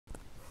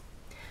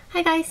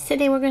Hi guys,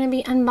 today we're going to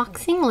be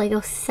unboxing Lego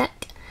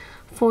Set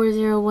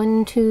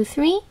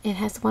 40123. It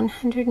has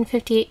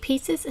 158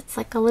 pieces. It's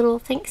like a little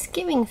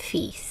Thanksgiving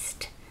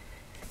feast.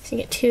 So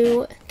you get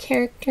two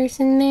characters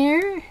in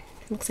there. It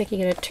looks like you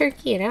get a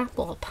turkey, an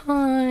apple, a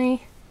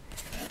pie.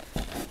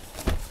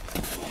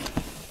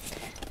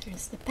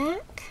 There's the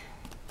back.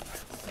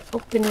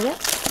 Open it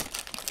up.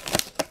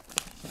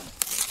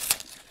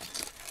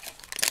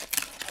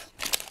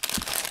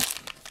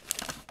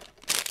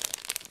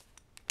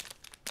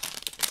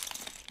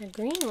 A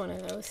green one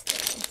of those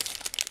things.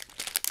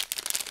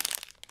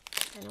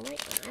 And a white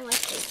one. I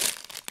like these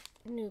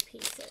new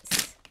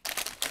pieces.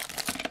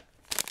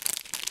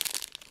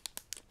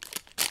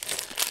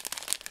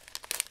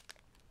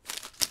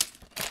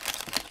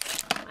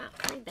 Wow,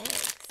 3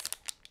 bags.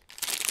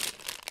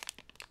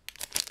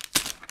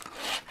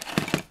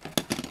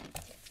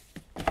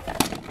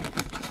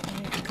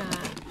 I've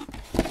got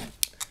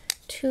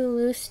 2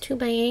 loose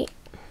 2x8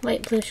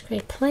 light bluish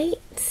gray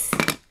plates.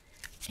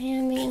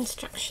 And the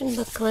instruction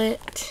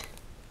booklet.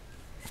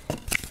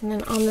 And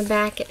then on the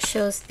back it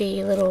shows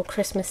the little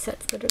Christmas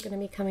sets that are going to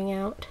be coming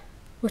out,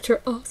 which are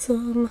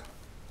awesome.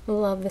 I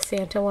love the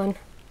Santa one.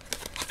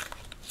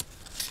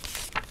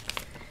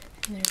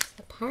 And there's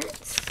the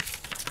parts.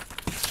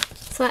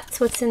 So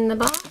that's what's in the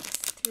box.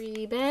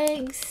 3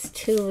 bags,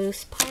 2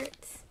 loose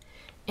parts,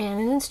 and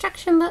an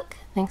instruction book.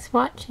 Thanks for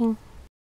watching.